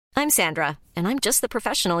I'm Sandra, and I'm just the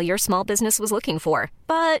professional your small business was looking for.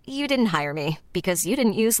 But you didn't hire me because you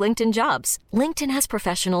didn't use LinkedIn Jobs. LinkedIn has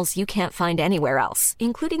professionals you can't find anywhere else,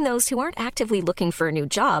 including those who aren't actively looking for a new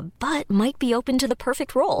job, but might be open to the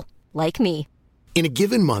perfect role, like me. In a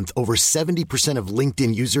given month, over 70% of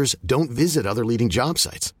LinkedIn users don't visit other leading job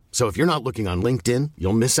sites. So if you're not looking on LinkedIn,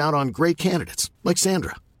 you'll miss out on great candidates like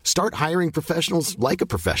Sandra. Start hiring professionals like a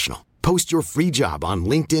professional. Post your free job on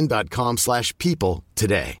linkedin.com/people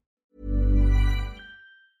today.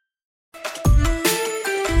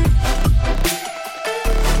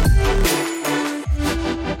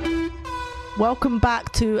 Welcome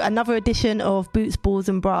back to another edition of Boots, Balls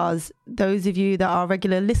and Bras. Those of you that are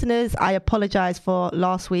regular listeners, I apologise for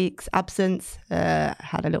last week's absence.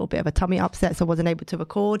 Had a little bit of a tummy upset, so I wasn't able to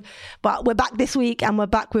record. But we're back this week and we're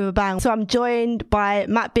back with a bang. So I'm joined by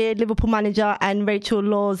Matt Beard, Liverpool manager, and Rachael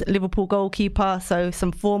Laws, Liverpool goalkeeper. So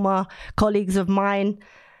some former colleagues of mine.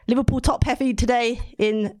 Liverpool top heavy today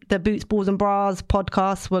in the Boots, Balls and Bras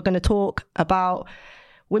podcast. We're going to talk about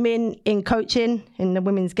women in coaching in the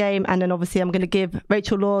women's game, and then obviously I'm going to give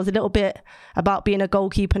Rachael Laws a little bit about being a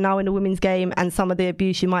goalkeeper now in the women's game and some of the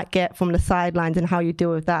abuse you might get from the sidelines and how you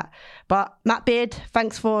deal with that. But Matt Beard,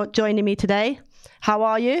 thanks for joining me today. How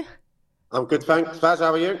are you? I'm good, thanks. Faz,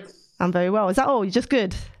 how are you? I'm very well. Is that all? You're just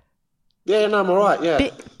good? Yeah, no, I'm all right,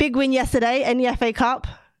 yeah. Big win yesterday in the FA Cup.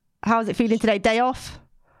 How's it feeling today? Day off?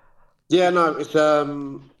 Yeah, no, it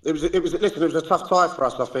was a tough tie for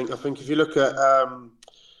us, I think. I think if you look at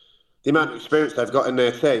the amount of experience they've got in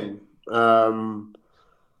their team, and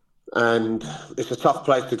it's a tough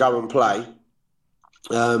place to go and play.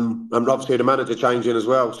 And obviously the manager changing as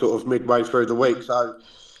well, sort of midway through the week. So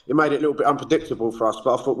it made it a little bit unpredictable for us,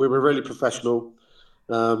 but I thought we were really professional.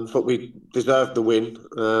 Thought we deserved the win.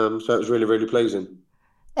 So it was really, really pleasing.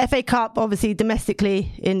 FA Cup, obviously domestically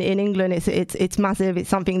in England, it's massive. It's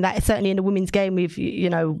something that certainly in the women's game we've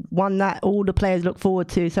one that all the players look forward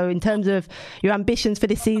to. So in terms of your ambitions for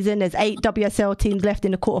this season, there's 8 WSL teams left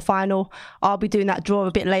in the quarterfinal. I'll be doing that draw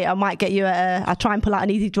a bit later. I might get you I'll try and pull out an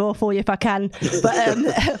easy draw for you if I can.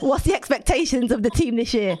 But what's the expectations of the team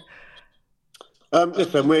this year?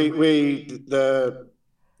 Listen, the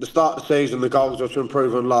start of the season, the goals were to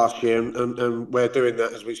improve on last year, and we're doing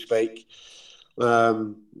that as we speak.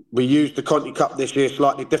 We used the Conti Cup this year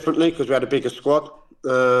slightly differently because we had a bigger squad.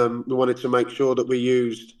 We wanted to make sure that we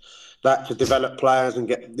used that to develop players and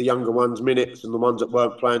get the younger ones minutes, and the ones that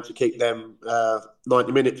weren't playing to keep them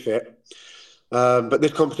 90-minute fit. But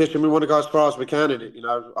this competition, we want to go as far as we can in it.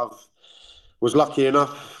 I was lucky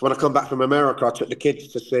enough when I come back from America, I took the kids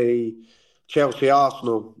to see Chelsea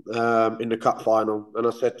Arsenal in the cup final, and I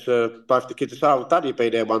said to both the kids, "Oh, Daddy'll be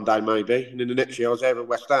there one day maybe." And then the next year I was there with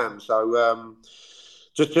West Ham. So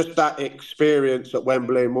just that experience at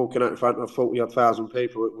Wembley and walking out in front of 40,000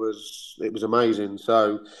 people, it was amazing.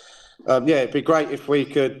 So it'd be great if we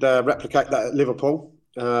could replicate that at Liverpool.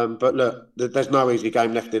 But look, there's no easy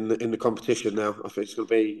game left in the competition now. I think it's going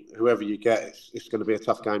to be whoever you get. It's going to be a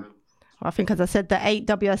tough game. I think, as I said, the 8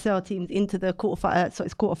 WSL teams into the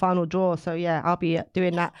quarterfinal draw. So, yeah, I'll be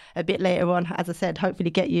doing that a bit later on. As I said,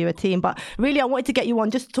 hopefully get you a team. But really, I wanted to get you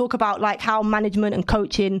on just to talk about like how management and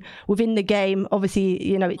coaching within the game, obviously,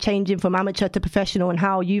 it changing from amateur to professional, and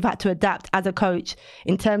how you've had to adapt as a coach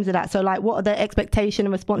in terms of that. So, like, what are the expectations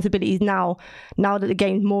and responsibilities now that the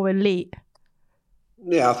game's more elite?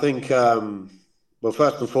 Yeah, I think, well,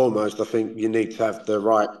 first and foremost, I think you need to have the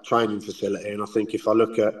right training facility. And I think if I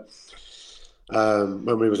look at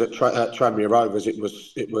when we was at Tranmere Rovers, it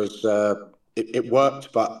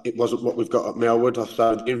worked, but it wasn't what we've got at Melwood.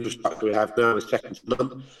 So the infrastructure we have now is second to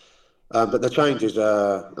none. But the changes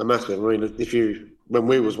are massive. I mean, when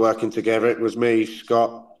we was working together, it was me,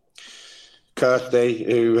 Scott, Kirsty,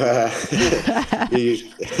 who used.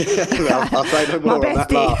 I'll say no more on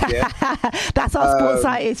that laugh. Yeah, that's our sports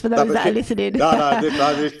site is for those that are listening. No,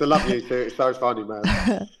 I used to love you too. It's so funny, man.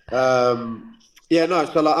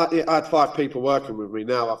 So I had 5 people working with me.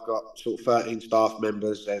 Now I've got sort of 13 staff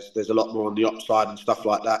members. There's a lot more on the ops side and stuff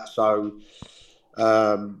like that. So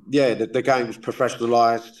the game's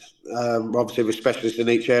professionalised. Obviously, we're specialists in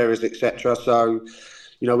each area, etc. So,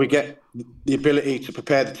 we get the ability to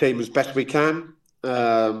prepare the team as best we can.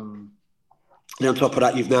 And on top of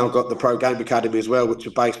that, you've now got the Pro Game Academy as well, which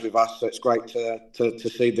are based with us. So it's great to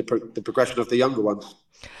see the progression of the younger ones.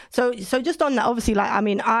 So just on that, obviously, like, I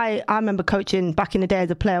mean, I remember coaching back in the day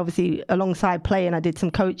as a player, obviously alongside playing, I did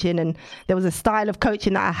some coaching, and there was a style of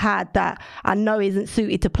coaching that I had that I know isn't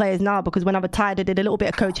suited to players now, because when I retired, I did a little bit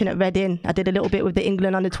of coaching at Reading. I did a little bit with the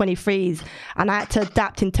England under 23s, and I had to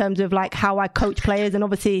adapt in terms of like how I coach players. And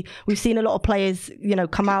obviously we've seen a lot of players, you know,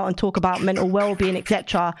 come out and talk about mental well-being,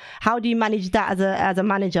 etc. How do you manage that as a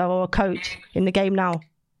manager or a coach in the game now?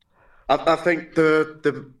 I think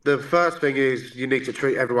the first thing is you need to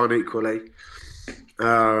treat everyone equally.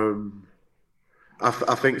 I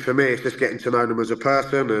think for me, it's just getting to know them as a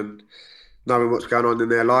person and knowing what's going on in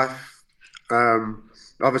their life.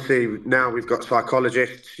 Obviously, now we've got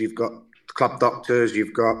psychologists, you've got club doctors,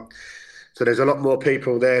 so there's a lot more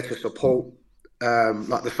people there to support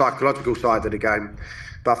like the psychological side of the game.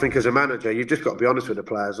 But I think as a manager, you've just got to be honest with the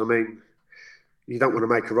players. I mean, you don't want to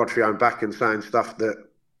make a rod for your own back and saying stuff that,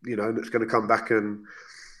 you know, that's going to come back and,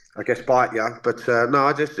 I guess, bite you. But no,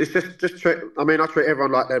 I treat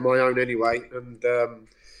everyone like they're my own anyway, and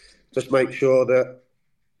just make sure that,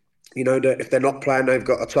 you know, that if they're not playing, they've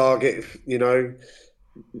got a target. If, you know,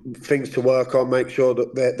 things to work on. Make sure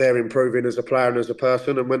that they're improving as a player and as a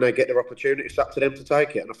person. And when they get their opportunity, it's up to them to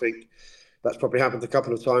take it. And I think that's probably happened a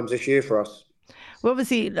couple of times this year for us. Well,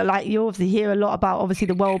 obviously, like, you obviously hear a lot about obviously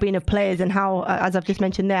the well-being of players and how, as I've just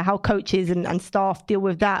mentioned there, how coaches and staff deal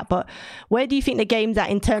with that. But where do you think the game's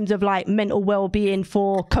at in terms of like mental well-being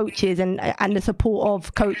for coaches and the support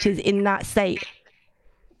of coaches in that state?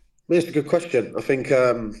 It's a good question. I think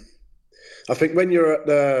when you're at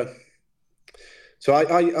the, so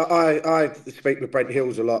I speak with Brent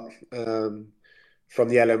Hills a lot. From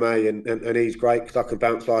the LMA, and he's great because I can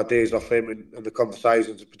bounce ideas off him and the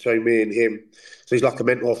conversations between me and him. So he's like a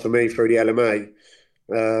mentor for me through the LMA.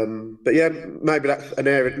 But yeah, maybe that's an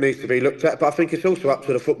area that needs to be looked at. But I think it's also up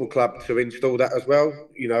to the football club to install that as well.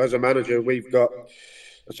 You know, as a manager, we've got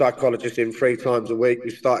a psychologist in 3 times a week.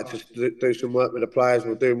 We've started to do some work with the players.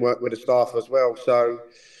 We're doing work with the staff as well. So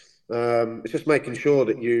it's just making sure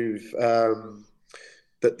that you've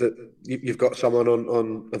got someone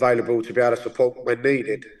on available to be able to support when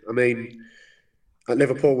needed. I mean, at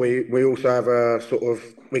Liverpool, we also have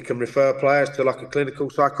we can refer players to like a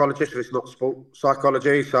clinical psychologist if it's not sport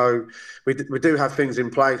psychology. So we do have things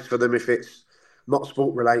in place for them if it's not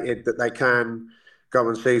sport related, that they can go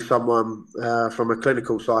and see someone from a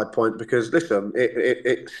clinical side point. Because listen,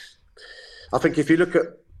 it's I think if you look at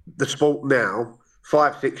the sport now,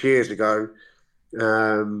 5-6 years ago, you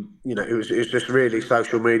know, it was just really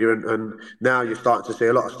social media, and now you're starting to see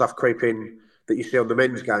a lot of stuff creep in that you see on the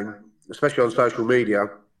men's game, especially on social media.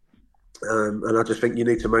 And I just think you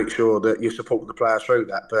need to make sure that you're supporting the players through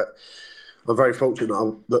that. But I'm very fortunate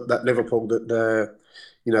that Liverpool, that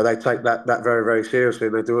you know, they take that very, very seriously,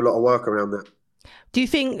 and they do a lot of work around that. Do you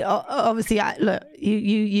think, obviously, look,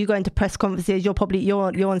 you go into press conferences,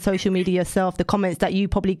 you're on social media yourself, the comments that you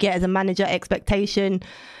probably get as a manager, expectation,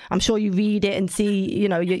 I'm sure you read it and see, you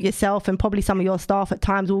know, yourself and probably some of your staff at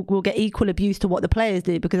times will get equal abuse to what the players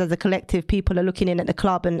do, because as a collective, people are looking in at the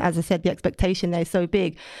club, and as I said, the expectation there is so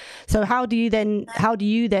big. So how do you then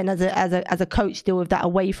as a coach deal with that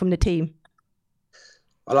away from the team?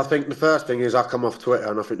 Well, I think the first thing is I come off Twitter,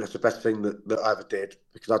 and I think that's the best thing that I ever did,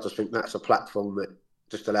 because I just think that's a platform that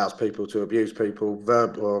just allows people to abuse people,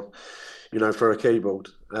 verbal or, you know, for a keyboard.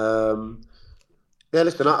 Yeah,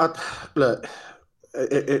 listen, look,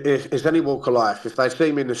 it's any walk of life. If they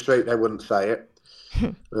see me in the street, they wouldn't say it.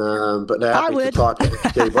 But they're happy to type it on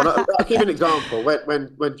the keyboard. I'll give you an example.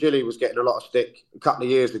 When Gilly was getting a lot of stick a couple of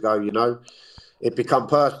years ago, you know, it become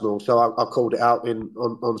personal. So I called it out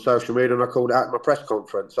on social media, and I called it out in my press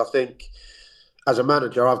conference. I think as a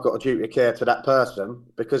manager, I've got a duty of care to that person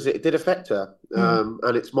because it did affect her.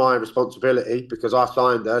 And it's my responsibility because I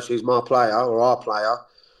signed her. She's my player or our player.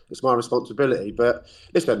 It's my responsibility. But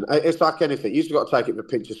listen, it's like anything. You've got to take it with a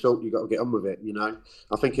pinch of salt. You've got to get on with it, you know.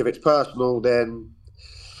 I think if it's personal, then,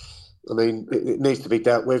 I mean, it needs to be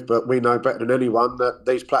dealt with. But we know better than anyone that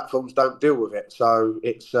these platforms don't deal with it. So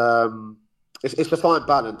it's a fine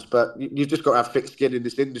balance, but you've just got to have thick skin in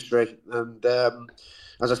this industry. And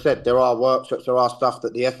as I said, there are workshops, there are stuff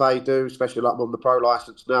that the FA do, especially like on the pro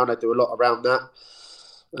licence now. They do a lot around that.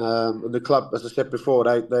 And the club, as I said before,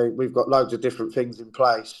 we've got loads of different things in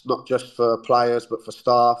place, not just for players, but for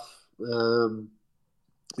staff,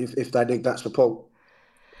 if they need that support.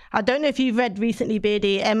 I don't know if you've read recently,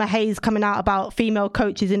 Beardy, Emma Hayes coming out about female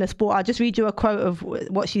coaches in the sport. I'll just read you a quote of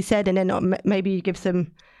what she said, and then maybe you give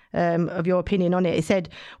some of your opinion on it. It said,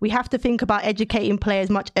 we have to think about educating players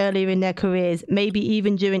much earlier in their careers, maybe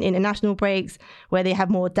even during international breaks where they have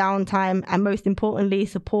more downtime, and most importantly,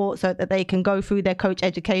 support so that they can go through their coach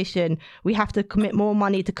education. We have to commit more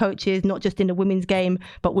money to coaches, not just in the women's game,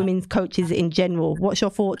 but women's coaches in general. What's your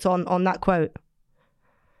thoughts on that quote?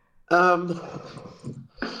 I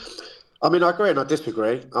mean, I agree and I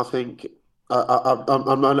disagree. I think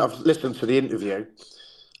I've listened to the interview.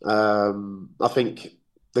 I think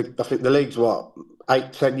the league's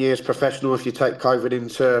 8-10 years professional if you take COVID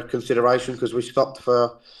into consideration, because we stopped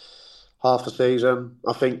for half a season.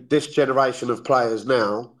 I think this generation of players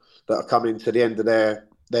now that are coming to the end of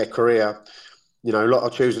their career, a lot are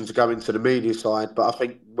choosing to go into the media side, but I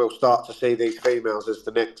think we'll start to see these females as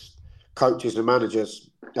the next coaches and managers,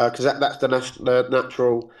 because that's the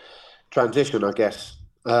natural transition, I guess.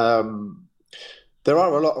 There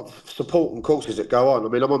are a lot of support and courses that go on. I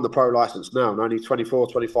mean, I'm on the pro licence now, and only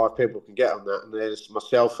 24, 25 people can get on that. And there's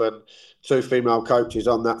myself and 2 female coaches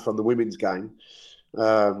on that from the women's game.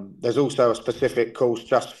 There's also a specific course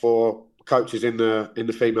just for coaches in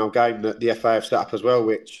the female game that the FA have set up as well,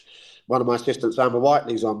 which one of my assistants, Amber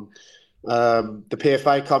Whiteley's on. The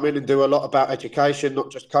PFA come in and do a lot about education,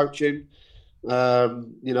 not just coaching.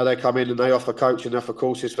 They come in and they offer coaching, they offer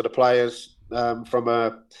courses for the players from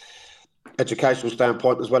a educational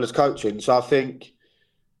standpoint as well as coaching. So I think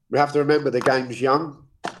we have to remember the game's young,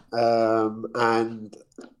 and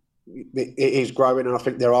it is growing, and I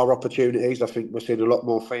think there are opportunities. I think we're seeing a lot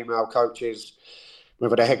more female coaches,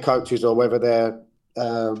 whether they're head coaches or whether they're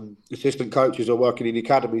assistant coaches or working in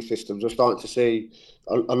academy systems. We're starting to see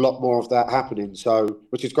a lot more of that happening, so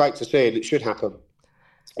which is great to see, and it should happen.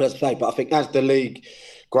 Let's say, but I think as the league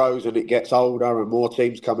grows and it gets older and more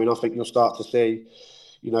teams come in, I think you'll start to see,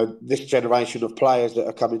 this generation of players that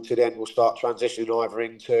are coming to the end will start transitioning either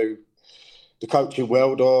into the coaching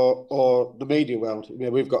world or the media world.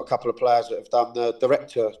 We've got a couple of players that have done the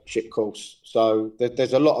directorship course, so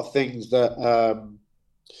there's a lot of things that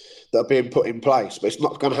are being put in place, but it's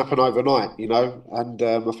not going to happen overnight, and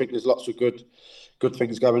I think there's lots of good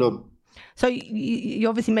things going on. So you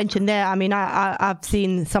obviously mentioned there, I mean, I've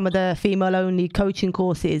seen some of the female-only coaching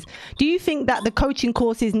courses. Do you think that the coaching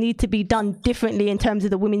courses need to be done differently in terms of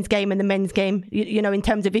the women's game and the men's game, in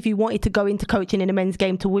terms of if you wanted to go into coaching in the men's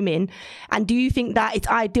game to women? And do you think that it's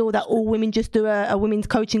ideal that all women just do a women's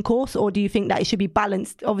coaching course, or do you think that it should be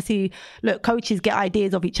balanced? Obviously, look, coaches get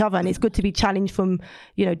ideas of each other, and it's good to be challenged from,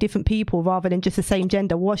 different people rather than just the same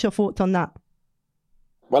gender. What's your thoughts on that?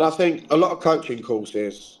 Well, I think a lot of coaching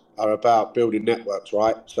courses are about building networks,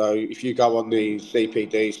 right? So if you go on the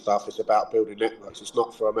CPD stuff, it's about building networks. It's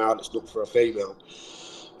not for a male, it's not for a female.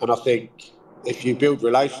 And I think if you build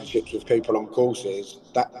relationships with people on courses,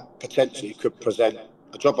 that potentially could present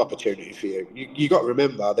a job opportunity for you. You got to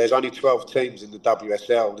remember, there's only 12 teams in the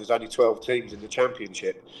WSL, there's only 12 teams in the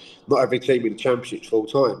Championship. Not every team in the Championship's full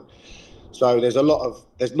time. So there's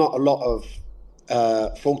not a lot of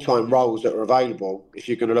full-time roles that are available if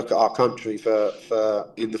you're going to look at our country for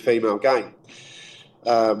in the female game.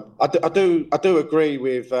 I do agree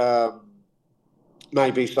with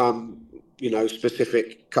maybe some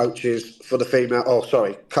specific coaches for the female,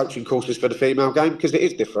 coaching courses for the female game, because it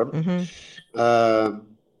is different. Mm-hmm.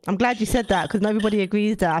 I'm glad you said that, because everybody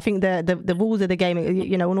agrees that. I think the rules of the game,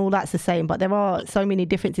 and all that's the same, but there are so many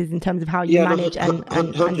differences in terms of how you manage.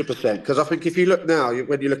 100%. Because I think if you look now,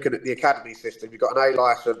 when you're looking at the academy system, you've got an A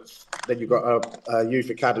licence, then you've got a youth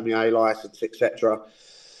academy A licence, etc.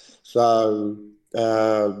 So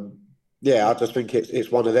I just think it's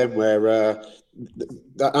one of them where, and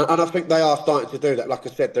I think they are starting to do that. Like I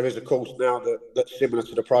said, there is a course now that's similar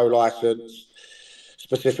to the pro licence,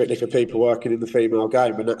 specifically for people working in the female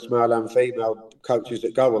game, and that's male and female coaches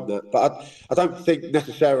that go on that. But I don't think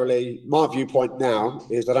necessarily, my viewpoint now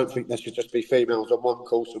is I don't think there should just be females on one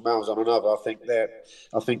course and males on another. I think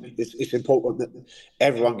it's important that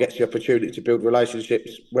everyone gets the opportunity to build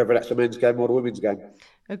relationships, whether that's a men's game or the women's game.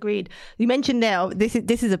 Agreed. You mentioned there, this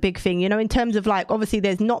is a big thing, in terms of obviously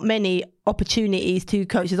there's not many opportunities to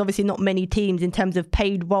coach. There's obviously not many teams in terms of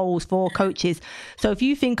paid roles for coaches. So if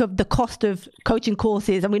you think of the cost of coaching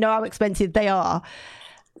courses, and we know how expensive they are,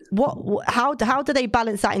 how do they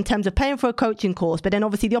balance that in terms of paying for a coaching course, but then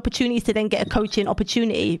obviously the opportunities to then get a coaching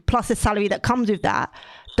opportunity plus the salary that comes with that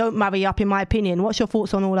don't marry up, in my opinion. What's your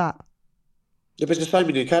thoughts on all that? Yeah, but it's the same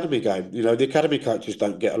in the academy game. The academy coaches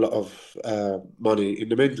don't get a lot of money in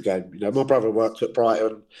the men's game. My brother worked at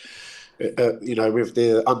Brighton, with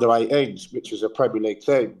the under-18s, which was a Premier League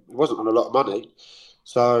team. It wasn't on a lot of money.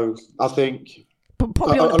 So I think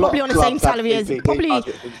probably on the same salary as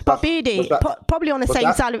probably on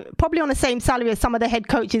the same salary as some of the head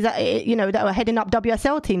coaches that are heading up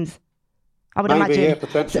WSL teams. I would imagine. Yeah,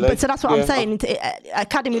 potentially. So that's what I'm saying.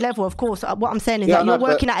 Academy level, of course. What I'm saying is that you're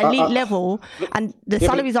working at elite level, and the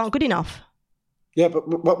salaries aren't good enough. Yeah, but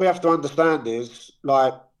what we have to understand is,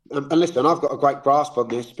 like, and listen, I've got a great grasp on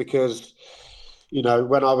this because,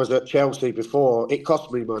 when I was at Chelsea before, it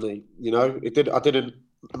cost me money. I didn't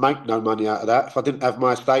make no money out of that. If I didn't have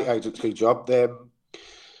my estate agency job, then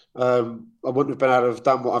I wouldn't have been able to have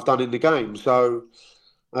done what I've done in the game. So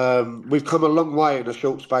we've come a long way in a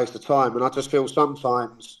short space of time, and I just feel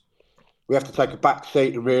sometimes we have to take a back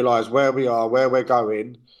seat and realise where we are, where we're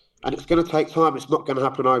going, and it's going to take time. It's not going to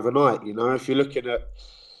happen overnight. If you're looking at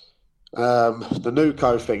the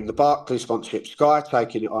Nuco thing, the Barclays sponsorship, Sky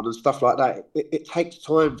taking it on and stuff like that, it takes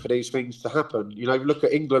time for these things to happen. Look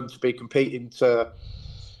at England to be competing to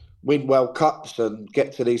win World Cups and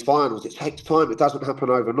get to these finals. It takes time. It doesn't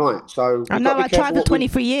happen overnight. So I know. I tried for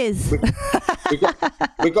 23 years.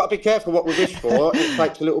 We've got to be careful what we wish for. It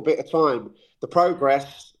takes a little bit of time. The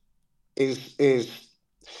progress is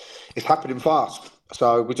happening fast.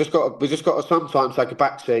 So we just got to sometimes take a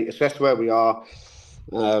back seat, assess where we are,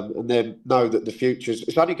 and then know that the future's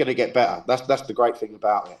it's only going to get better. That's the great thing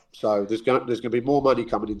about it. So there's going to be more money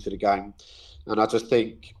coming into the game, and I just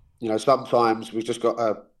think sometimes we've just got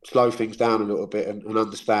to slow things down a little bit and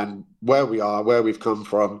understand where we are, where we've come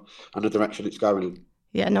from, and the direction it's going in.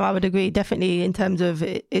 Yeah, no, I would agree. Definitely in terms of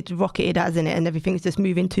it's rocketed, hasn't it? And everything's just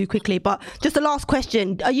moving too quickly. But just the last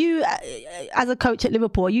question. Are you, as a coach at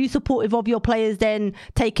Liverpool, are you supportive of your players then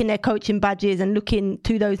taking their coaching badges and looking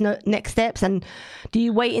to those next steps? And do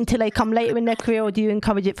you wait until they come later in their career, or do you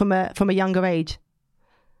encourage it from a younger age?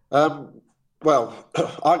 Well,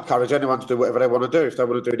 I encourage anyone to do whatever they want to do. If they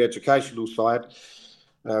want to do the educational side,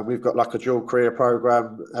 we've got like a dual career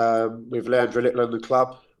programme with Leandra Little and the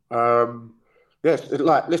club. Yes,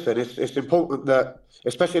 listen, it's important that,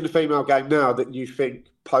 especially in the female game now, that you think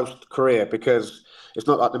post-career, because it's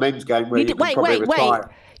not like the men's game where you can probably retire. Wait.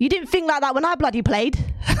 You didn't think like that when I bloody played.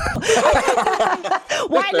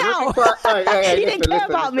 Why now? You didn't care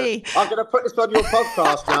about me. I'm going to put this on your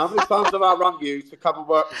podcast now. How many times have I rung you to come and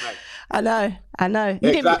work with me? I know.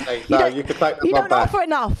 Exactly. So you can take that one back. You don't offer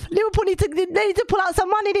enough. Liverpool need to pull out some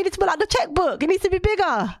money. They need to pull out the checkbook. It needs to be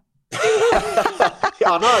bigger.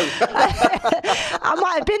 I know. I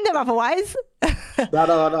might have been there otherwise.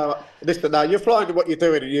 No. Listen, you're flying to what you're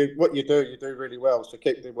doing, and you do really well. So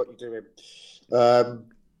keep doing what you're doing. I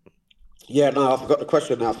forgot the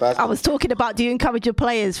question now, Faz. I was talking about, do you encourage your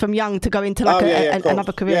players from young to go into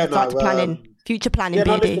another career, future planning?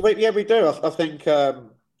 BD? We do. I think I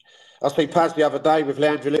see Paz the other day with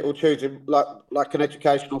Leandra Little choosing like an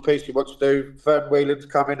educational piece he wants to do. Fern Whelan's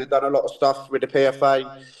come in and done a lot of stuff with the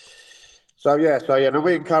PFA. So we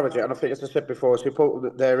encourage it, and I think, as I said before, it's important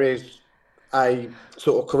that there is a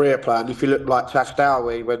sort of career plan. If you look like Tash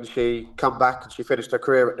Dowie, when she come back and she finished her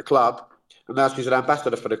career at the club, and now she's an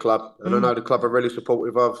ambassador for the club, and I know the club are really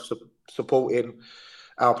supportive of supporting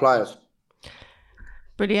our players.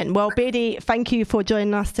 Brilliant. Well, Beardy, thank you for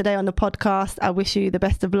joining us today on the podcast. I wish you the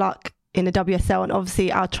best of luck in the WSL, and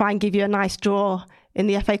obviously I'll try and give you a nice draw in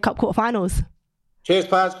the FA Cup quarterfinals. Cheers,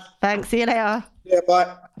 Paz. Thanks. See you later. Yeah,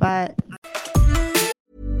 bye. Bye.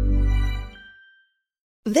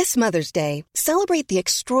 This Mother's Day, celebrate the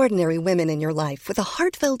extraordinary women in your life with a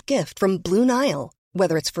heartfelt gift from Blue Nile.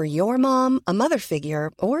 Whether it's for your mom, a mother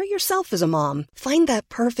figure, or yourself as a mom, find that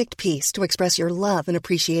perfect piece to express your love and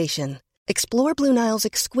appreciation. Explore Blue Nile's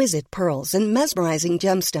exquisite pearls and mesmerizing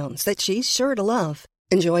gemstones that she's sure to love.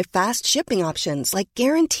 Enjoy fast shipping options like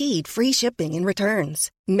guaranteed free shipping and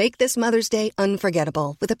returns. Make this Mother's Day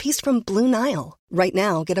unforgettable with a piece from Blue Nile. Right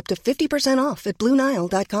now, get up to 50% off at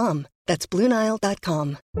BlueNile.com. That's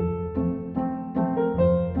BlueNile.com.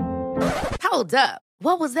 Hold up.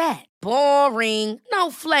 What was that? Boring. No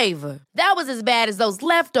flavor. That was as bad as those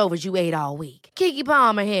leftovers you ate all week. Keke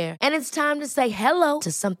Palmer here, and it's time to say hello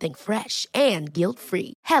to something fresh and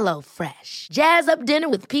guilt-free. HelloFresh. Jazz up dinner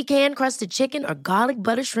with pecan-crusted chicken or garlic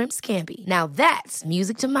butter shrimp scampi. Now that's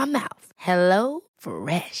music to my mouth.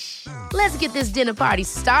 HelloFresh. Let's get this dinner party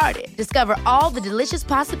started. Discover all the delicious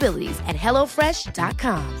possibilities at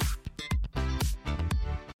HelloFresh.com.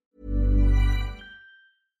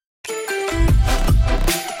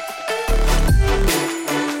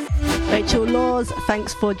 Rachael Laws,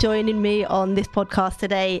 thanks for joining me on this podcast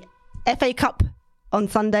today. FA Cup on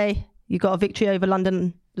Sunday. You got a victory over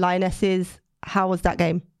London Lionesses. How was that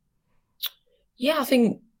game? Yeah, I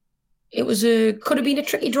think it was could have been a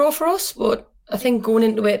tricky draw for us, but I think going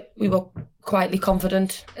into it, we were quietly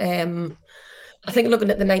confident. I think looking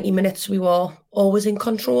at the 90 minutes, we were always in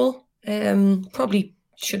control. Probably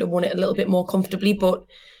should have won it a little bit more comfortably, but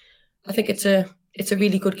I think it's a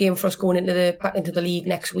really good game for us going back into the league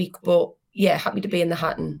next week. But yeah, happy to be in the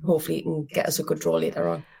hat, and hopefully it can get us a good draw later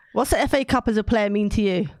on. What's the FA Cup as a player mean to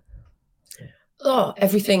you? Oh,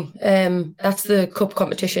 everything. That's the cup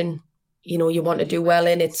competition, you want to do well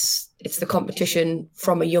in. It's the competition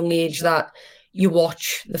from a young age that you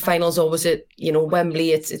watch. The finals always at,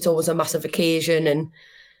 Wembley. It's always a massive occasion. And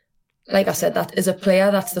like I said, that as a player,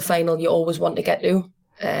 that's the final you always want to get to.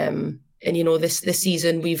 And this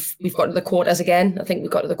season we've got to the quarters again. I think we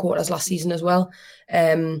got to the quarters last season as well.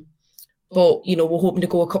 But we're hoping to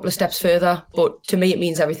go a couple of steps further. But to me, it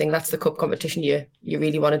means everything. That's the cup competition you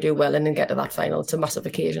really want to do well in and get to that final. It's a massive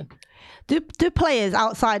occasion. Do players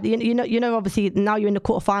outside, obviously now you're in the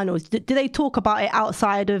quarterfinals, do they talk about it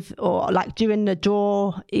outside of, or like during the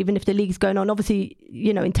draw, even if the league's going on? Obviously,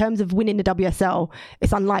 in terms of winning the WSL,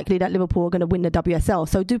 it's unlikely that Liverpool are going to win the WSL.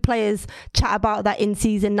 So do players chat about that in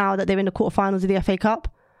season now that they're in the quarterfinals of the FA Cup?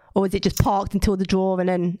 Or is it just parked until the draw and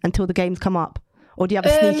then until the games come up? Or do you have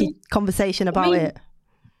a sneaky conversation about it?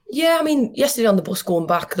 Yeah, yesterday on the bus going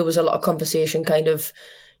back, there was a lot of conversation kind of,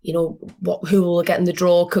 who will get in the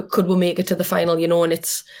draw? Could we make it to the final? And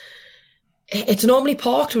it's normally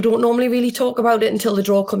parked. We don't normally really talk about it until the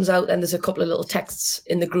draw comes out. And there's a couple of little texts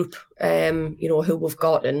in the group, who we've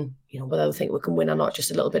got and, whether we think we can win or not,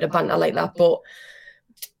 just a little bit of banter like that. But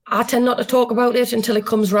I tend not to talk about it until it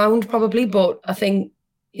comes round probably. But I think,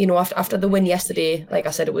 after the win yesterday, like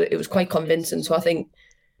I said, it was quite convincing. So I think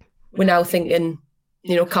we're now thinking,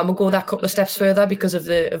 can we go that couple of steps further because of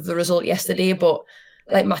the result yesterday? But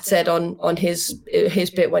like Matt said on his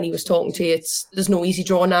bit when he was talking to you, there's no easy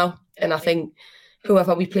draw now. And I think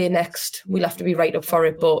whoever we play next, we'll have to be right up for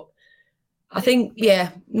it. But I think,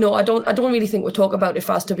 I don't really think we'll talk about it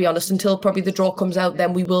fast, to be honest, until probably the draw comes out.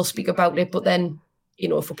 Then we will speak about it. But then,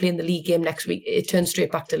 if we're playing the league game next week, it turns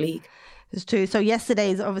straight back to league. It's true. So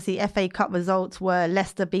yesterday's obviously FA Cup results were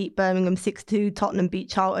Leicester beat Birmingham 6-2, Tottenham beat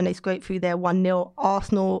Charlton, they scraped through there 1-0.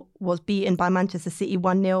 Arsenal was beaten by Manchester City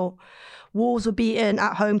 1-0. Wolves were beaten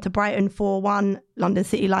at home to Brighton 4-1. London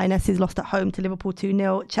City Lionesses lost at home to Liverpool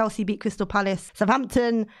 2-0. Chelsea beat Crystal Palace.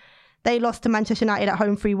 Southampton, they lost to Manchester United at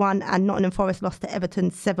home 3-1, and Nottingham Forest lost to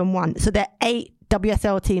Everton 7-1. So there are 8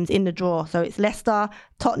 WSL teams in the draw. So it's Leicester,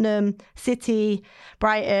 Tottenham, City,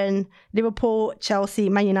 Brighton, Liverpool, Chelsea,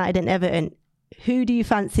 Man United and Everton. Who do you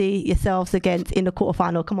fancy yourselves against in the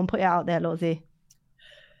quarterfinal? Come on, put it out there, Lozzie.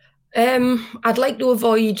 I'd like to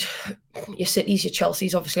avoid your Cities, your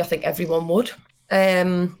Chelseas. Obviously, I think everyone would.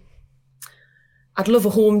 I'd love a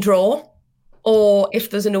home draw. Or if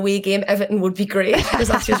there's an away game, Everton would be great because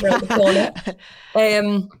that's just around the corner.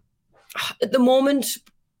 At the moment,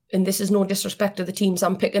 and this is no disrespect to the teams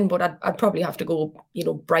I'm picking, but I'd probably have to go,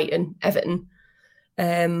 Brighton, Everton,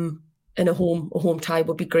 and a home tie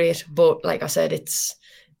would be great. But like I said, it's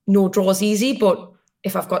no draws easy. But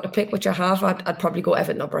if I've got to pick which I have, I'd probably go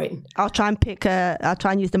Everton or Brighton. I'll try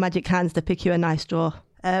and use the magic hands to pick you a nice draw.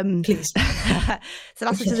 Please. So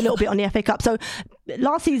that's just a little bit on the FA Cup. So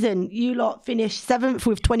last season, you lot finished 7th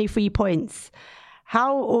with 23 points.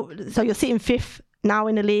 So you're sitting 5th now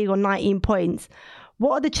in the league on 19 points.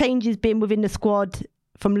 What are the changes been within the squad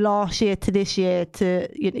from last year to this year to,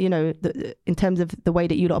 in terms of the way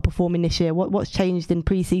that you lot are performing this year? What's changed in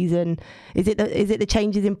pre-season? Is it the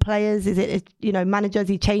changes in players? Is it, managers,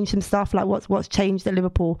 he changed some stuff? Like what's changed at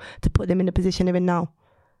Liverpool to put them in the position they're in now?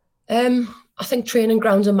 I think training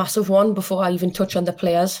ground's a massive one before I even touch on the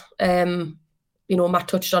players. Matt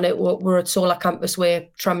touched on it. We're at Solar Campus where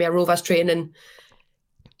Tranmere Rovers training.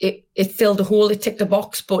 It filled a hole, it ticked a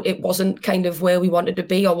box, but it wasn't kind of where we wanted to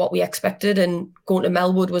be or what we expected. And going to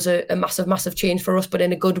Melwood was a massive, massive change for us, but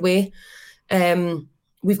in a good way.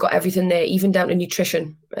 We've got everything there, even down to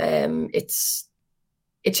nutrition. It's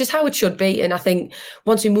just how it should be. And I think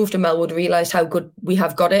once we moved to Melwood, we realised how good we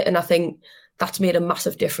have got it. And I think that's made a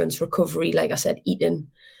massive difference. Recovery, like I said, eating.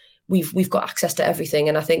 We've got access to everything.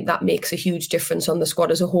 And I think that makes a huge difference on the squad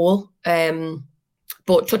as a whole.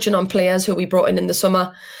 But touching on players who we brought in the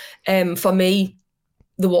summer, for me,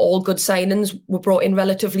 they were all good signings. We brought in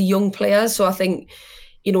relatively young players. So I think,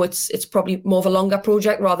 it's probably more of a longer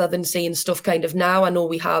project rather than seeing stuff kind of now. I know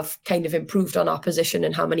we have kind of improved on our position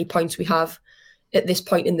and how many points we have at this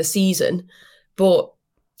point in the season. But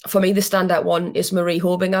for me, the standout one is Marie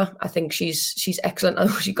Hobinger. I think she's excellent. I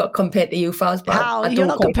know she got compared to you, Faz. But How? You're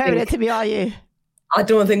not comparing it to me, are you? I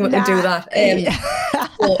don't think we can do that.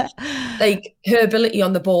 But, her ability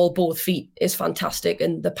on the ball, both feet, is fantastic.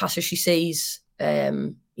 And the passes she sees,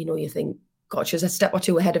 you think, God, she's a step or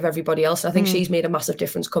two ahead of everybody else. I think she's made a massive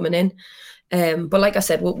difference coming in. But like I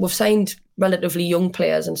said, we've signed relatively young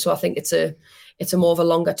players, and so I think it's a more of a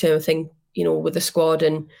longer term thing, with the squad,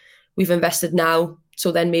 and we've invested now.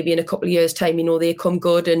 So then maybe in a couple of years' time, they come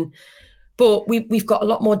good, but we've got a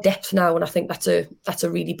lot more depth now, and I think that's a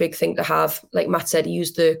really big thing to have. Like Matt said, he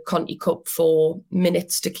used the Conti Cup for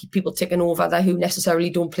minutes to keep people ticking over there who necessarily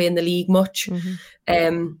don't play in the league much.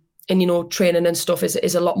 And training and stuff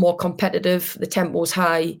is a lot more competitive. The tempo's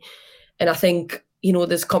high, and I think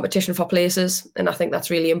there's competition for places, and I think that's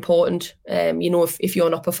really important. If you're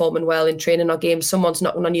not performing well in training or games, someone's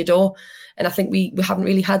knocking on your door, and I think we haven't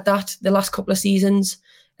really had that the last couple of seasons.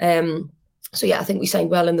 So yeah, I think we signed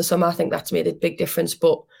well in the summer. I think that's made a big difference.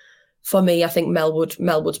 But for me, I think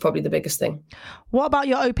Melwood's probably the biggest thing. What about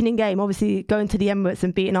your opening game? Obviously, going to the Emirates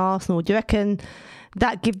and beating Arsenal. Do you reckon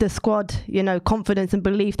that give the squad, confidence and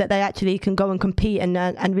belief that they actually can go and compete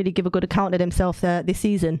and really give a good account of themselves this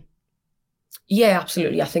season? Yeah,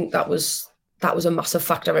 absolutely. I think that was a massive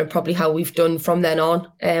factor in probably how we've done from then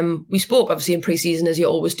on. We spoke obviously in pre-season, as you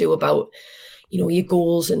always do, about your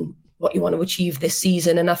goals and what you want to achieve this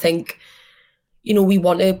season, and I think we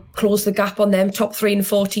want to close the gap on them top 3 and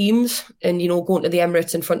 4 teams, and going to the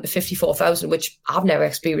Emirates in front of 54,000, which I've never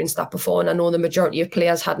experienced that before, and I know the majority of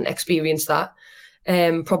players hadn't experienced that.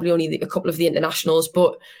 Probably only a couple of the internationals,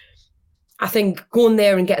 but I think going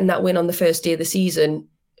there and getting that win on the first day of the season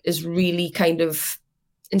is really kind of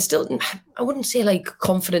instilled, I wouldn't say like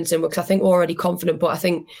confidence in, because I think we're already confident, but I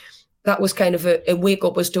think that was kind of a wake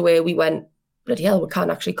up as to where we went, bloody hell, we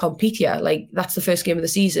can't actually compete here. Like, that's the first game of the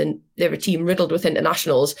season. They're a team riddled with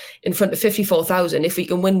internationals in front of 54,000. If we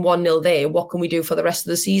can win 1-0 there, what can we do for the rest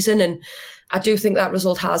of the season? And I do think that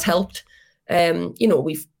result has helped.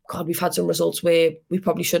 We've had some results where we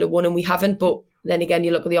probably should have won and we haven't, but then again,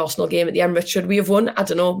 you look at the Arsenal game at the Emirates, should we have won? I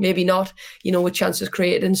don't know, maybe not, with chances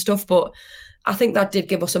created and stuff. But I think that did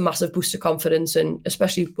give us a massive boost of confidence, and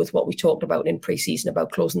especially with what we talked about in pre-season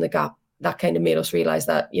about closing the gap, that kind of made us realise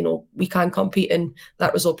that, we can compete, and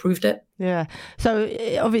that result proved it. Yeah. So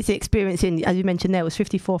obviously experiencing, as you mentioned there, was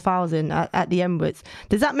 54,000 at the Emirates.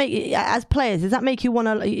 Does that make, as players, does that make you want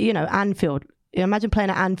to, Anfield? Imagine playing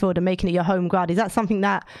at Anfield and making it your home ground. Is that something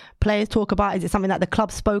that players talk about? Is it something that the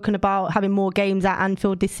club's spoken about, having more games at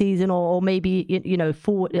Anfield this season, or maybe,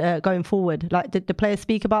 going forward? Like, did the players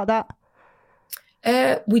speak about that?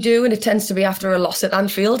 We do, and it tends to be after a loss at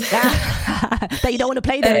Anfield. That you don't want to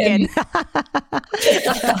play there again.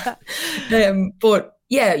 But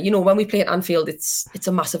yeah, when we play at Anfield, it's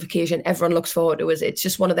a massive occasion. Everyone looks forward to it. It's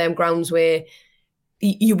just one of them grounds where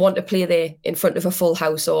you want to play there in front of a full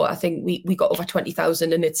house. Or I think we got over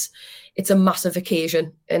 20,000, and it's a massive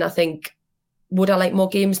occasion. And I think, would I like more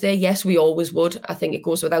games there? Yes, we always would. I think it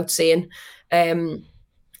goes without saying.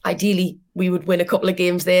 Ideally, we would win a couple of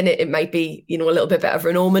games there, and it might be, a little bit better of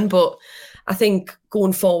an omen. But I think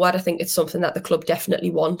going forward, I think it's something that the club definitely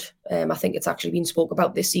want. I think it's actually been spoke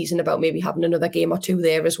about this season about maybe having another game or two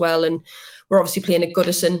there as well. And we're obviously playing at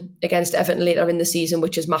Goodison against Everton later in the season,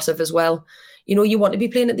 which is massive as well. You want to be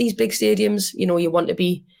playing at these big stadiums. You want to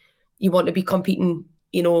be competing,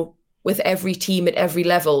 with every team at every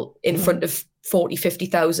level in front of 40,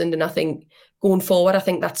 50,000. And I think going forward, I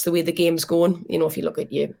think that's the way the game's going. If you look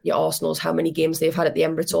at your Arsenals, how many games they've had at the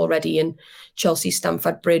Emirates already, and Chelsea,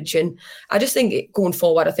 Stamford Bridge. And I just think going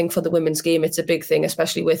forward, I think for the women's game, it's a big thing,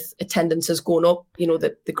 especially with attendances going up.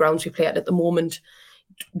 The grounds we play at the moment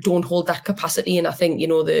don't hold that capacity. And I think,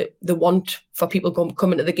 the want for people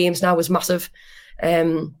coming to the games now is massive.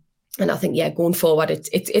 And I think, going forward,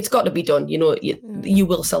 it's got to be done. You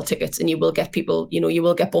will sell tickets, and you will get people, you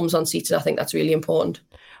will get bums on seats. And I think that's really important.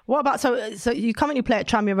 What about, so you currently play at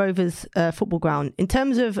Tranmere Rovers football ground. In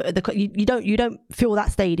terms of you don't fill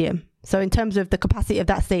that stadium. So in terms of the capacity of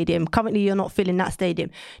that stadium, currently you're not filling that stadium.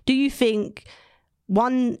 Do you think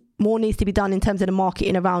one more needs to be done in terms of the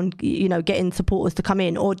marketing around, getting supporters to come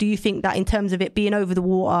in? Or do you think that in terms of it being over the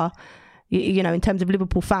water, in terms of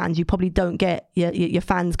Liverpool fans, you probably don't get your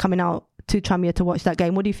fans coming out to Tranmere to watch that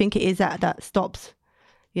game? What do you think it is that stops,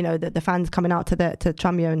 the fans coming out to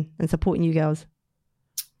Tranmere and supporting you girls?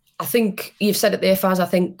 I think you've said it there, Faz. I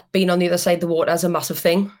think being on the other side of the water is a massive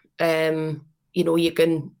thing. You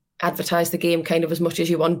can advertise the game kind of as much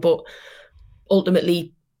as you want, but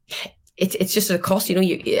ultimately it's just a cost. I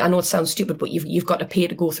know it sounds stupid, but you've got to pay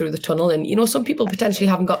to go through the tunnel, and some people potentially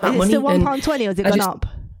haven't got that money. Is it still £1.20 or has it gone up?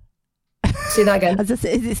 Say that again. Is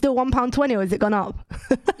it still £1.20 or has it gone up?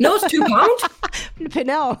 No, it's £2.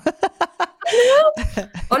 No.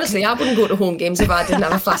 Honestly, I wouldn't go to home games if I didn't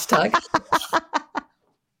have a flash tag.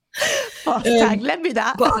 Flash tag, lend me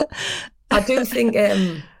that. But I do think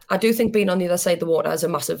I do think being on the other side of the water is a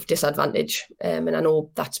massive disadvantage. And I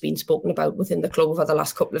know that's been spoken about within the club over the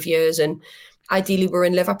last couple of years. And ideally, we're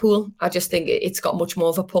in Liverpool. I just think it's got much more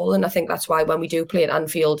of a pull. And I think that's why when we do play at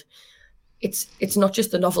Anfield, it's not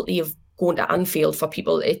just the novelty of going to Anfield for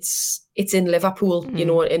people. It's in Liverpool, you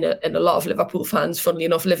know, and a lot of Liverpool fans, funnily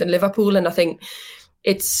enough, live in Liverpool. And I think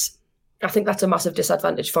that's a massive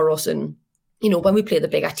disadvantage for us. And you know, when we play the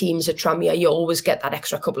bigger teams at Tranmere, you always get that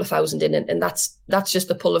extra couple of thousand in, and that's just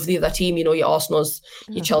the pull of the other team. You know, your Arsenals,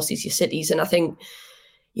 your Chelseas, your Cities, and I think,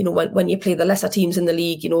 you know, when you play the lesser teams in the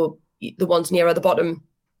league, you know, the ones nearer the bottom,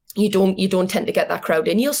 you don't tend to get that crowd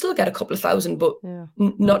in. You'll still get a couple of thousand, but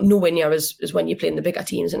not nowhere near as when you're playing the bigger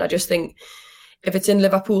teams. And I just think if it's in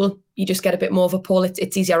Liverpool, you just get a bit more of a pull.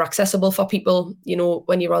 It's easier accessible for people. You know,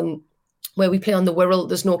 when you're on where we play on the Wirral,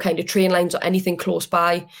 there's no kind of train lines or anything close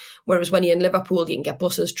by. Whereas when you're in Liverpool, you can get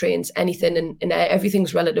buses, trains, anything, and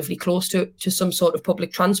everything's relatively close to some sort of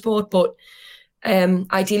public transport. But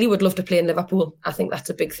ideally, would love to play in Liverpool. I think that's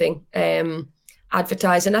a big thing.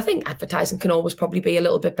 Advertising, I think advertising can always probably be a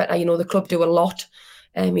little bit better. You know, the club do a lot,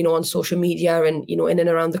 you know, on social media and, you know, in and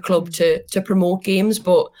around the club to promote games.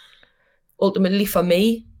 But ultimately, for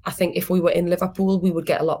me, I think if we were in Liverpool, we would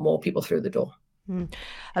get a lot more people through the door.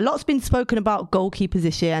 A lot's been spoken about goalkeepers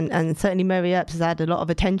this year, and certainly Mary Earps has had a lot of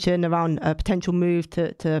attention around a potential move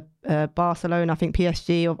to Barcelona. I think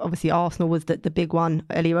PSG, obviously Arsenal was the big one.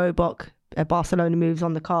 Ellie Robok, Barcelona moves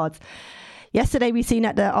on the cards. Yesterday we seen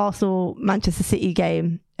at the Arsenal-Manchester City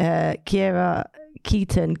game, Kiera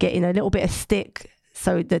Keaton getting a little bit of stick.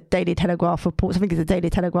 So the Daily Telegraph reports, I think it's the Daily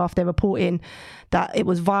Telegraph, they're reporting that it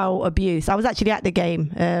was vile abuse. I was actually at the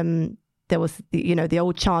game. There was, you know, the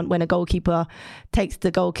old chant when a goalkeeper takes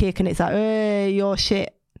the goal kick and it's like, "Hey, you're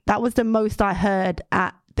shit." That was the most I heard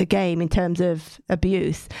at the game in terms of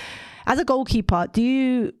abuse. As a goalkeeper, do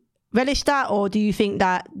you relish that, or do you think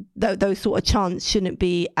that those sort of chants shouldn't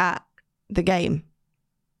be at the game?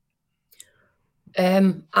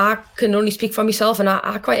 I can only speak for myself, and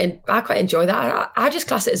I quite enjoy that. I just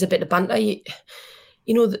class it as a bit of banter. You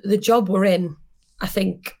know, the job we're in, I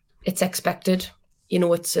think it's expected. You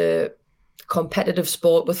know, it's a competitive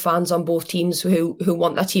sport with fans on both teams who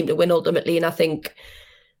want their team to win ultimately. And I think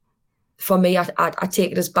for me, I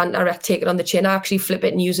take it as banter. I take it on the chin. I actually flip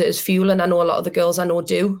it and use it as fuel. And I know a lot of the girls I know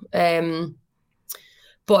do.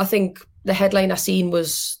 But I think the headline I seen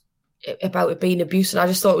was about it being abuse, and I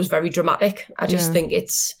just thought it was very dramatic. I just think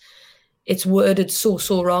it's worded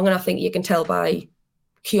so wrong. And I think you can tell by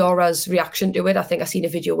Kiara's reaction to it. I think I seen a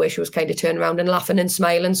video where she was kind of turning around and laughing and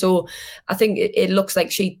smiling. So I think it looks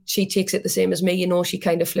like she takes it the same as me. You know, she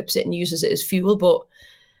kind of flips it and uses it as fuel. But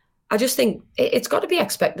I just think it's got to be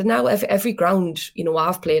expected now. Every ground, you know,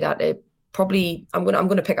 I've played at it. Probably, I'm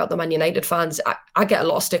going to pick out the Man United fans. I get a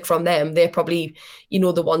lot of stick from them. They're probably, you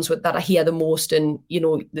know, the ones that I hear the most, and you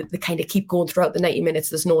know, they kind of keep going throughout the 90 minutes.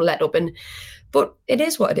 There's no let up, but it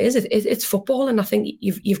is what it is. It's football, and I think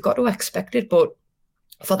you've got to expect it. But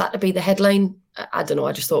for that to be the headline, I don't know.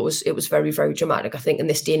 I just thought it was very, very dramatic. I think in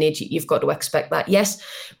this day and age, you've got to expect that. Yes,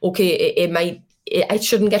 okay, it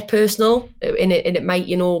shouldn't get personal, and it might,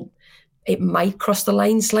 you know, it might cross the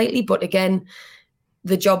line slightly. But again,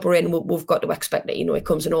 the job we're in, we've got to expect it. You know, it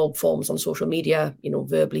comes in all forms on social media, you know,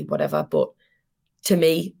 verbally, whatever. But to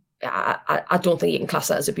me, I don't think you can class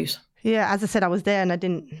that as abuse. Yeah, as I said, I was there, and I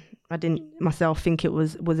didn't myself think it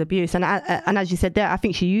was abuse. And as you said there, I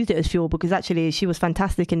think she used it as fuel, because actually she was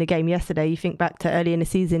fantastic in the game yesterday. You think back to early in the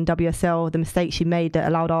season, WSL, the mistake she made that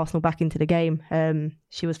allowed Arsenal back into the game.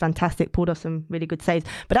 She was fantastic, pulled off some really good saves.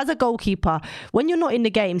 But as a goalkeeper, when you're not in the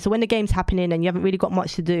game, so when the game's happening and you haven't really got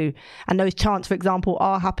much to do, and those chants, for example,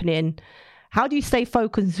 are happening, how do you stay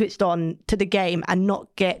focused and switched on to the game and not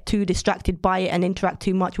get too distracted by it and interact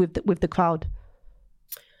too much with the crowd?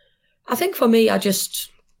 I think for me,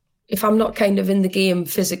 if I'm not kind of in the game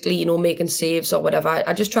physically, you know, making saves or whatever,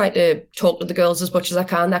 I just try to talk to the girls as much as I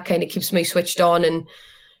can. That kind of keeps me switched on and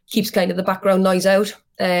keeps kind of the background noise out.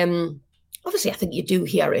 Obviously, I think you do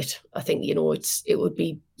hear it. I think, you know, it would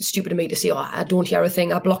be stupid of me to say, "Oh, I don't hear a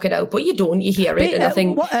thing, I block it out." But you don't, you hear it. And I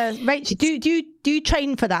think, Rachel, do you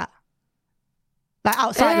train for that? Like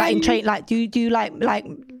outside, like in train, like do you like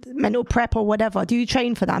mental prep or whatever? Do you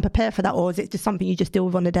train for that and prepare for that, or is it just something you just deal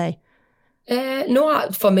with on the day? No,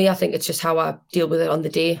 for me, I think it's just how I deal with it on the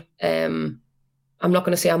day. I'm not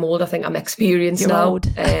going to say I'm old. I think I'm experienced now. Old.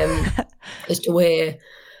 As to where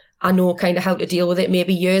I know kind of how to deal with it.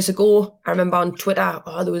 Maybe years ago, I remember on Twitter,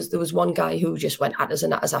 there was one guy who just went at us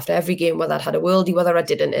and at us after every game, whether I'd had a worldie, whether I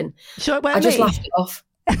didn't, and I just laughed it off.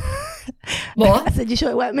 What? I said, "You sure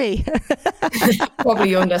it weren't me?"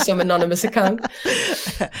 Probably under some anonymous account.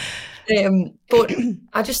 But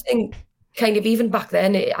I just think kind of even back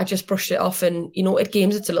then, I just brushed it off. And, you know, at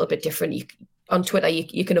games, it's a little bit different. On Twitter,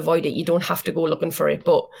 you can avoid it. You don't have to go looking for it.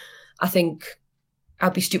 But I think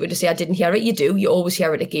I'd be stupid to say I didn't hear it. You do. You always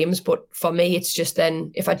hear it at games. But for me, it's just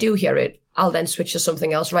then, if I do hear it, I'll then switch to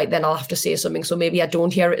something else. Right, then I'll have to say something. So maybe I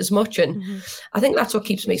don't hear it as much. And I think that's what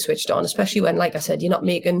keeps me switched on, especially when, like I said, you're not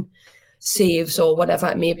making saves or whatever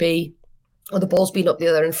it may be, or the ball's been up the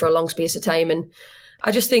other end for a long space of time. And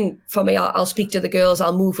I just think for me, I'll speak to the girls,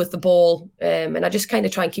 I'll move with the ball. And I just kind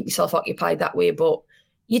of try and keep myself occupied that way. But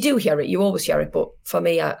you do hear it. You always hear it. But for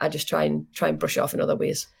me, I just try and brush it off in other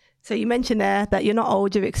ways. So you mentioned there that you're not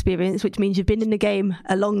old, you're experienced, which means you've been in the game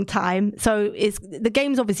a long time. So the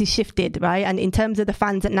game's obviously shifted, right? And in terms of the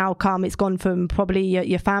fans that now come, it's gone from probably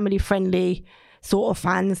your family-friendly sort of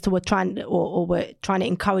fans to we're trying to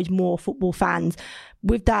encourage more football fans.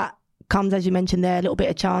 With that comes, as you mentioned there, a little bit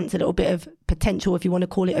of chance, a little bit of potential, if you want to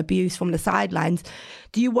call it abuse, from the sidelines.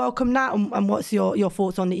 Do you welcome that? And what's your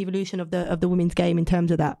thoughts on the evolution of the women's game in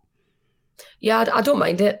terms of that? Yeah, I don't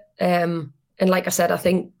mind it. And like I said, I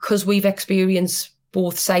think because we've experienced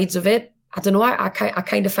both sides of it, I don't know, I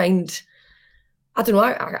kind of find, I don't know,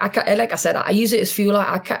 I like I said, I use it as fuel.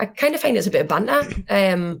 I kind of find it's a bit of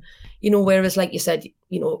banter. You know, whereas like you said,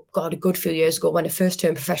 you know, God, a good few years ago when I first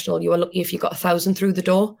turned professional, you were lucky if you got 1,000 through the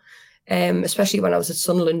door. Especially when I was at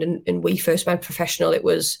Sunderland and we first went professional, it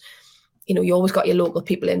was, you know, you always got your local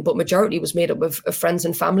people in, but majority was made up of friends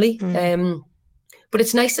and family. But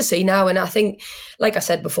it's nice to see now. And I think, like I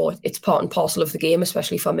said before, it's part and parcel of the game,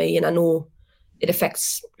 especially for me. And I know it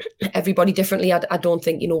affects everybody differently. I don't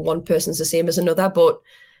think, you know, one person's the same as another. But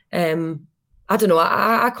I don't know.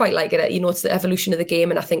 I quite like it. You know, it's the evolution of the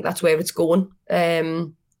game. And I think that's where it's going.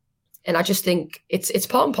 And I just think it's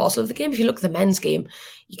part and parcel of the game. If you look at the men's game,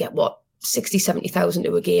 you get, 60, 70,000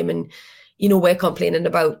 to a game. And, you know, we're complaining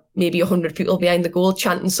about maybe 100 people behind the goal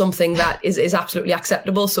chanting something that is absolutely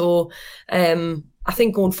acceptable. So I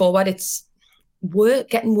think going forward, it's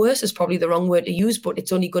getting worse is probably the wrong word to use, but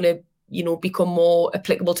it's only going to, you know, become more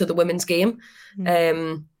applicable to the women's game,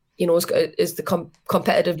 you know, as the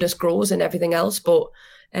competitiveness grows and everything else. But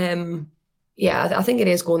yeah, I think it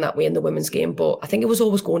is going that way in the women's game, but I think it was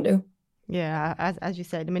always going to. Yeah, as you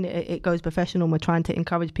said, I mean, it goes professional. We're trying to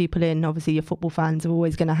encourage people in. Obviously, your football fans are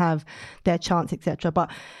always going to have their chance, etc. But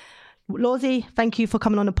Lawsy, thank you for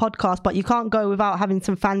coming on the podcast, but you can't go without having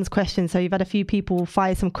some fans' questions. So you've had a few people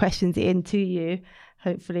fire some questions in to you.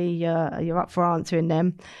 Hopefully you're up for answering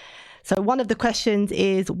them. So one of the questions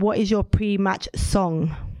is, what is your pre-match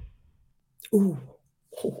song? Ooh.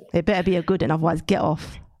 It better be a good one, otherwise get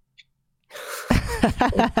off.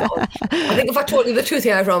 I think if I told you the truth,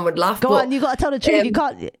 everyone would laugh. Go on, you got to tell the truth. You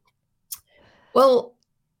can't. Well,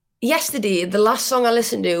 yesterday, the last song I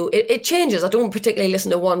listened to, it changes. I don't particularly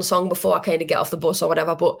listen to one song before I kind of get off the bus or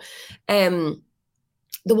whatever. But the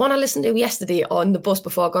one I listened to yesterday on the bus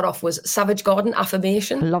before I got off was Savage Garden,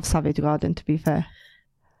 Affirmation. I love Savage Garden, to be fair.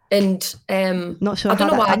 And not sure. I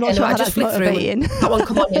don't know why. I'm not sure I how just that's flicked motivating. through. That one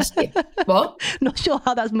come on yesterday. What? Not sure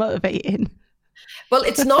how that's motivating. Well,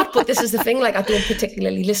 it's not, but this is the thing. Like, I don't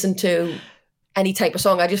particularly listen to any type of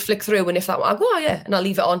song. I just flick through, and if that one, I go, oh yeah, and I'll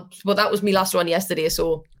leave it on. But that was my last one yesterday,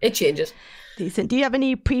 so it changes. Decent. Do you have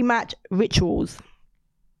any pre-match rituals?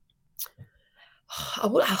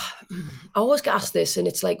 I always get asked this, and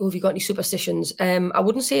it's like, oh, have you got any superstitions? I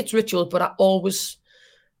wouldn't say it's ritual, but I always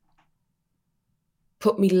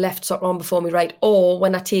put me left sock on before me right, or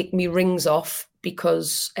when I take me rings off,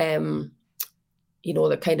 because you know,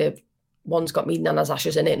 the kind of one's got me nana's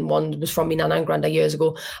ashes in it and one was from me nana and granda years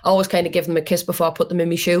ago. I always kind of give them a kiss before I put them in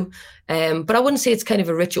my shoe. But I wouldn't say it's kind of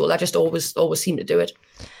a ritual. I just always seem to do it.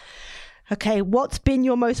 Okay, what's been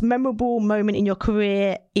your most memorable moment in your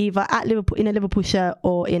career, either at Liverpool, in a Liverpool shirt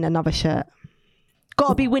or in another shirt? Got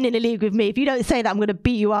to be winning the league with me. If you don't say that, I'm going to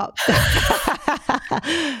beat you up.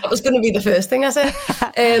 That was going to be the first thing I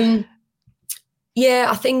said. Yeah,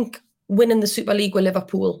 I think winning the Super League with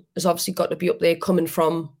Liverpool has obviously got to be up there, coming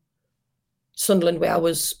from Sunderland, where I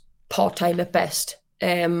was part-time at best.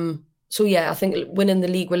 So yeah, I think winning the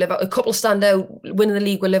league with Liverpool, a couple stand out, winning the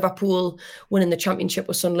league with Liverpool, winning the championship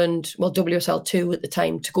with Sunderland, well, WSL 2 at the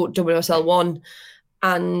time, to go to WSL 1.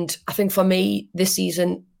 And I think for me, this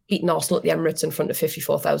season, beating Arsenal at the Emirates in front of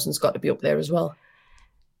 54,000 has got to be up there as well.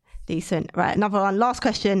 Decent. Right, another one. Last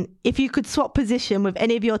question. If you could swap position with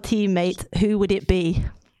any of your teammates, who would it be?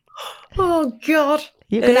 Oh, God.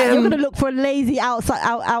 You're gonna look for a lazy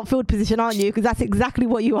outfield position, aren't you? Because that's exactly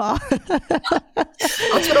what you are.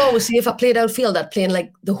 That's what I always say. If I played outfield, I'd play in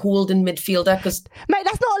like the holding midfielder. Because mate,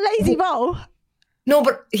 that's not a lazy role. No,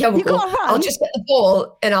 but here we go. Can't run. I'll just get the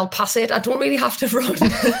ball and I'll pass it. I don't really have to run.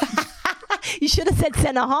 You should have said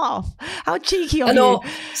centre half. How cheeky of I know.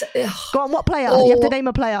 you. Go on, what player? You have to name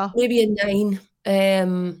a player. Maybe a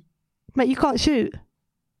 9. Mate, you can't shoot.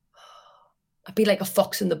 I'd be like a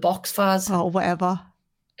fox in the box, Faz. Oh, whatever.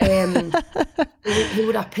 Who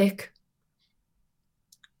would I pick?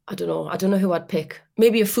 I don't know who I'd pick.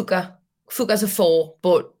 Maybe a Fuka. Fuka's a 4,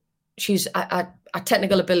 but she's her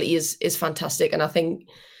technical ability is fantastic, and I think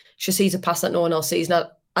she sees a pass that no one else sees.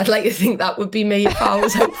 Now, I'd like to think that would be me if I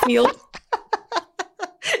was outfield.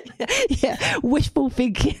 Yeah, wishful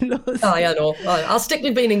thinking. I know. I'll stick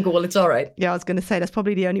with being in goal. It's all right. Yeah, I was going to say that's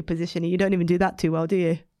probably the only position. You don't even do that too well, do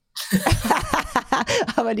you?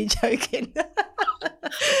 I'm only joking.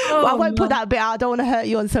 Well, I won't put that bit out. I don't want to hurt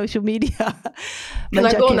you on social media. Can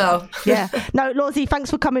I go now? Yeah. No, Lawsy,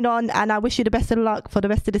 thanks for coming on, and I wish you the best of luck for the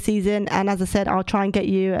rest of the season. And as I said, I'll try and get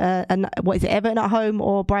you Everton at home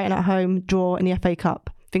or Brighton at home draw in the FA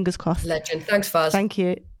Cup. Fingers crossed. Legend. Thanks, Faz. Thank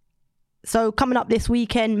you. So coming up this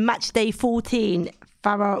weekend, match day 14,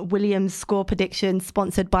 Farrah Williams score prediction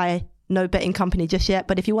sponsored by no betting company just yet,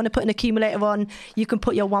 but if you want to put an accumulator on, you can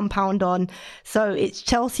put your £1 on. So it's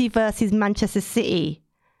Chelsea versus Manchester City.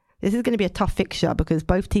 This is going to be a tough fixture because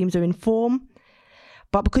both teams are in form,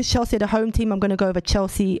 but because Chelsea are the home team, I'm going to go over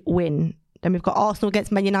Chelsea win. Then we've got Arsenal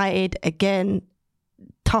against Man United. Again,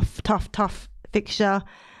 tough fixture.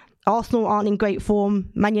 Arsenal aren't in great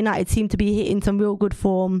form. Man United seem to be hitting some real good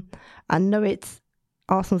form. I know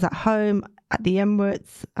Arsenal's at home at the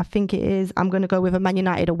Emirates, I think it is. I'm going to go with a Man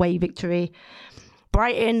United away victory.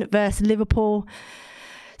 Brighton versus Liverpool.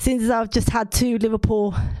 Since I've just had 2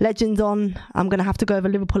 Liverpool legends on, I'm going to have to go over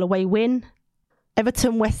Liverpool away win.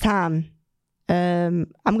 Everton, West Ham. I'm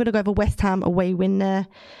going to go over West Ham away win there.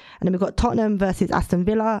 And then we've got Tottenham versus Aston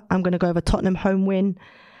Villa. I'm going to go over Tottenham home win.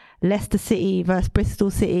 Leicester City versus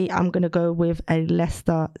Bristol City. I'm going to go with a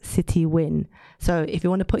Leicester City win. So if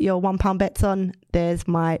you want to put your £1 bets on, there's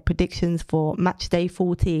my predictions for match day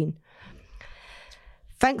 14.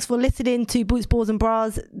 Thanks for listening to Boots, Balls and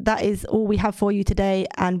Bras. That is all we have for you today,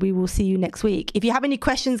 and we will see you next week. If you have any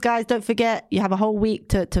questions, guys, don't forget you have a whole week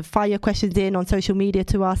to fire your questions in on social media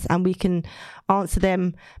to us, and we can answer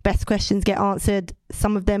them. Best questions get answered.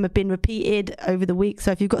 Some of them have been repeated over the week,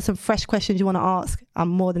 so if you've got some fresh questions you want to ask, I'm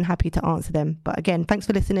more than happy to answer them. But again, thanks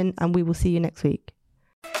for listening, and we will see you next week.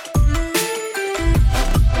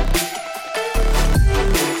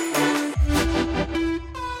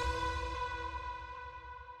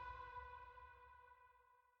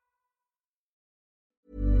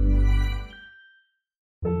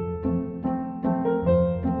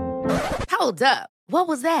 Hold up. What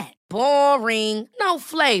was that? Boring. No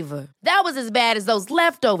flavor. That was as bad as those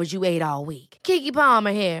leftovers you ate all week. Keke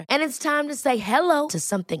Palmer here. And it's time to say hello to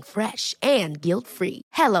something fresh and guilt-free.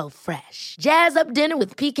 Hello Fresh. Jazz up dinner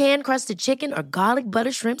with pecan-crusted chicken or garlic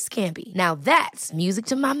butter shrimp scampi. Now that's music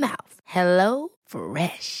to my mouth. Hello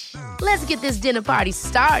Fresh. Let's get this dinner party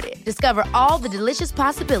started. Discover all the delicious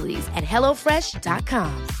possibilities at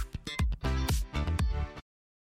HelloFresh.com.